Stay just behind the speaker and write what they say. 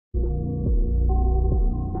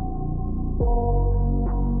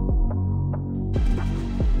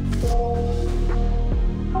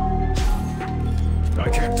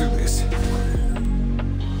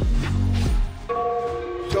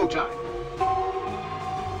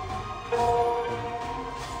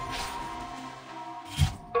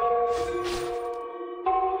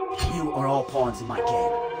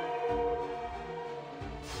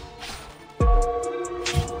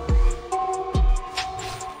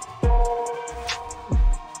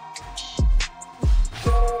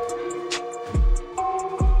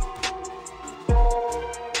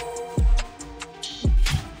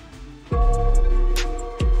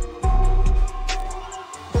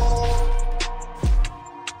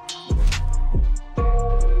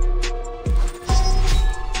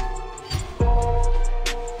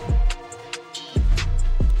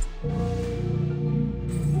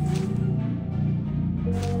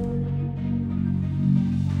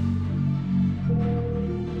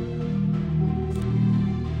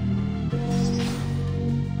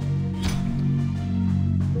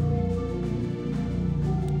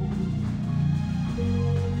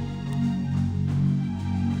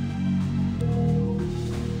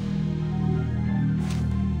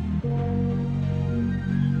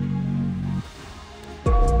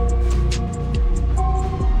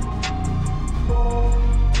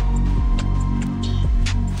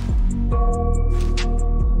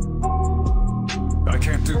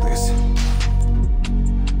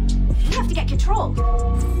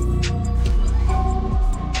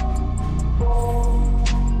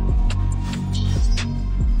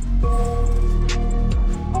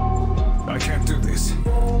can't do this.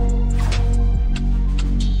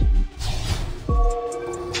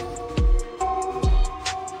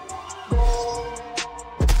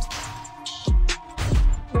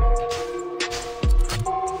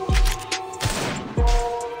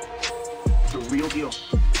 The real deal.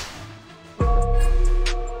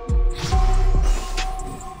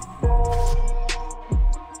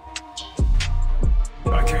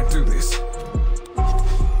 I can't do this.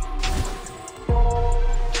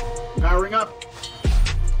 Powering up.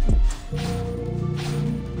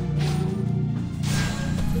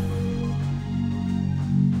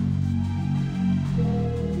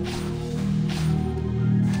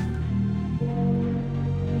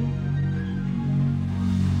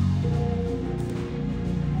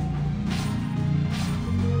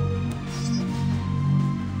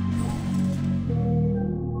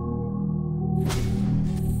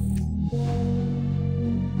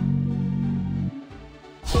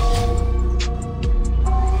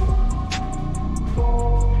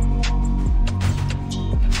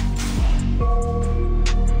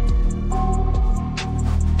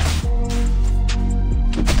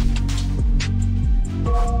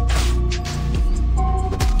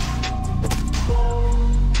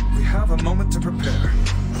 We have a moment to prepare.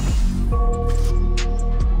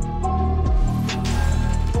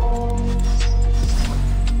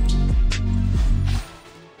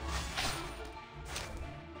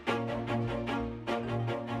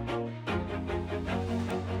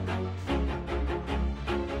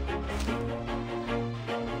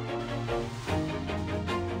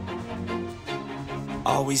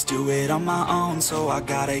 Always do it on my own, so I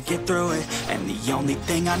gotta get through it. And the only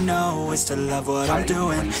thing I know is to love what I'm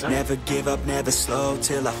doing. Never give up, never slow,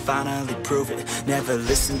 till I finally prove it. Never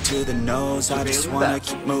listen to the no's, I just wanna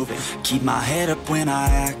keep moving. Keep my head up when I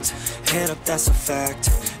act, head up, that's a fact.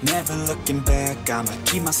 Never looking back, I'ma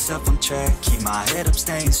keep myself on track. Keep my head up,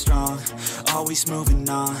 staying strong, always moving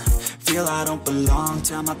on. Feel I don't belong,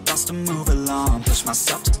 tell my thoughts to move along. Push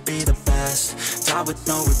myself to be the best, die with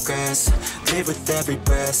no regrets. Live with every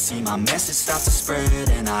breath, see my message start to spread.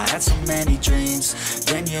 And I had so many dreams,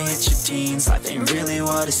 then you hit your teens. Life ain't really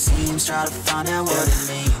what it seems, try to find out what it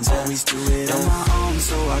means. Always do it on my own,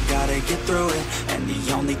 so I gotta get through it. And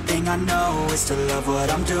the only thing I know is to love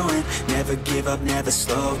what I'm doing. Never give up, never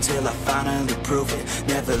slow, till I finally prove it.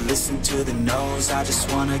 Never listen to the no's, I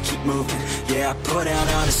just wanna keep moving. Yeah, I put out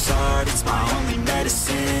all this art, it's my only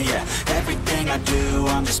medicine. Yeah, everything I do,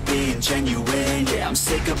 I'm just being genuine. Yeah, I'm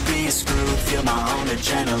sick of being screwed, feel my own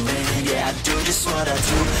adrenaline. Yeah, I do just what I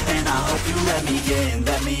do, and I hope you let me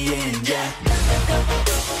in, yeah.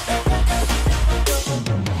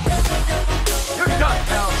 You're done,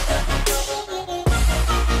 pal.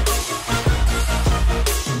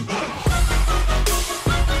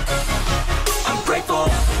 I'm grateful,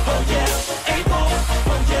 oh yeah, able,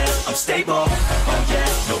 oh yeah, I'm stable, oh yeah,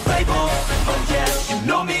 no label, oh yeah, you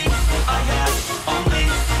know me, I have only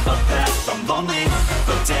a path, I'm lonely,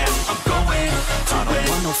 but damn, I'm going to win. I don't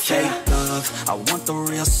want no fake love, I want the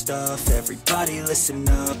real stuff. Everybody listen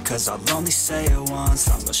up, cause I'll only say it once.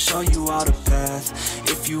 I'm gonna show you all the path,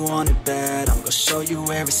 if you want it bad. I'm gonna show you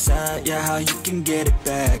where it's at, yeah, how you can get it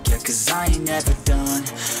back. Yeah, cause I ain't never done,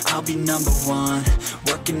 I'll be number one.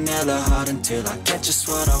 Working hella hard until I get just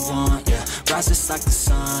what I want, yeah. Rises like the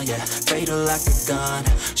sun, yeah, fatal like a gun.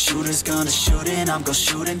 Shooters gonna shoot and I'm gonna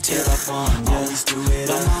shoot until I won, yeah. Always do it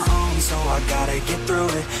on my own, so I gotta get through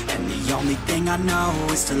it. And the only thing I know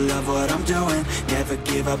is to love what I'm doing. Never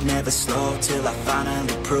give up, never slow, till I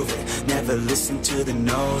finally prove it. Never listen to the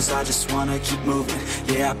no's, I just wanna keep moving.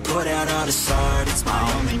 Yeah, I put out all this art, it's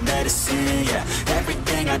my only medicine. Yeah,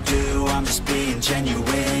 everything I do, I'm just being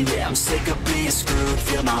genuine. Yeah, I'm sick of being screwed,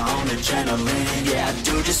 feel my own adrenaline. Yeah, I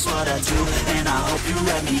do just what I do, and I hope you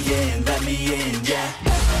let me in, yeah.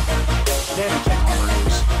 Damn,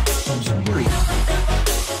 calories. Some grief.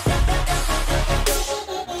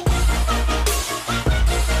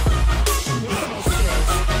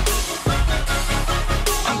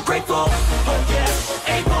 I'm grateful, oh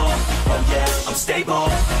yeah, able, oh yeah, I'm stable,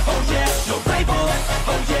 oh yeah, no label,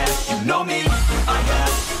 oh yeah, you know me, I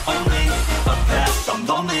have only a path, I'm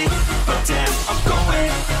lonely, but damn, I'm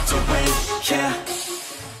going to win, yeah.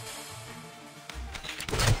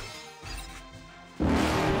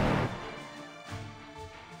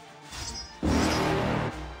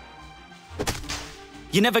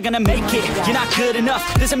 You're never gonna make it, you're not good enough.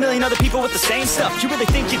 There's a million other people with the same stuff. You really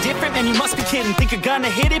think you're different? Man, you must be kidding. Think you're gonna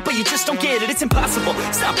hit it, but you just don't get it. It's impossible,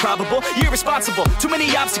 it's not probable, you're irresponsible. Too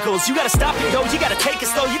many obstacles, you gotta stop it, yo. You gotta take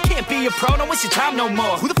it slow, you can't be a pro, don't waste your time no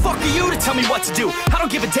more. Who the fuck are you to tell me what to do? I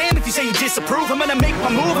don't give a damn if you say you disapprove. I'm gonna make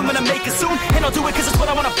my move, I'm gonna make it soon. And I'll do it cause it's what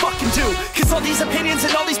I wanna fucking do. Cause all these opinions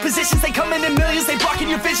and all these positions, they come in millions, they blocking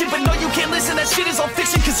your vision. But no, you can't listen, that shit is all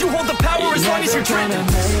fiction. Cause you hold the power as long as you're dreaming.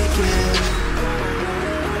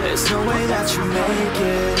 There's no way that you make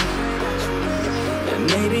it. And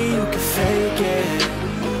maybe you can fake it,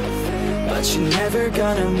 but you're never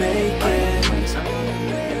gonna make it.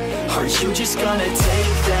 Are you just gonna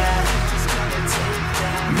take that?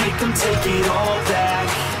 Make them take it all back.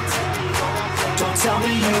 Don't tell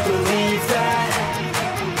me you believe that.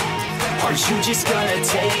 Are you just gonna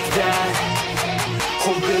take that?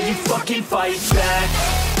 Or will you fucking fight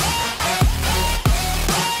back?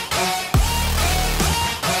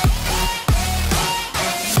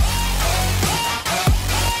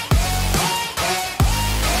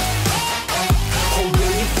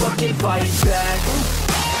 Fight back.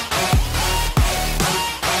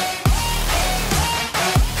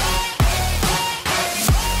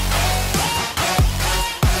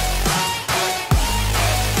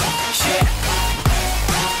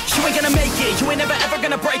 You ain't gonna make it, you ain't never ever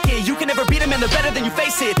gonna break it. You can never beat them and they're better than you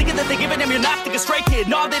face it. Thinking that they give a damn, you're not thinking straight, kid.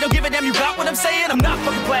 No, they don't give a damn, you got what I'm saying? I'm not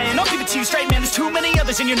fucking playing, I'll give it to you straight, man. There's too many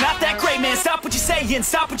others and you're not that great, man. Stop what you're saying,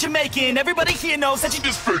 stop what you're making. Everybody here knows that you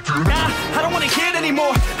just faking. Nah, I don't wanna hear it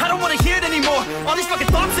anymore, I don't wanna hear it anymore. All these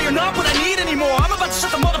fucking thoughts, they are not what I need anymore. I'm about to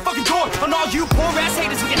shut the motherfucking door on all you poor ass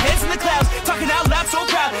haters with your heads in the clouds, talking out loud so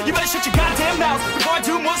proud. You better shut your goddamn mouth before I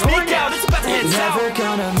do more speak out. It's about to head south. Never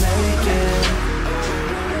gonna make it.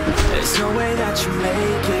 There's no way that you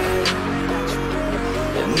make it.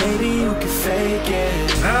 And maybe you can fake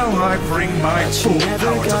it. Now I bring my full never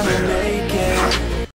power to gonna bear. make it.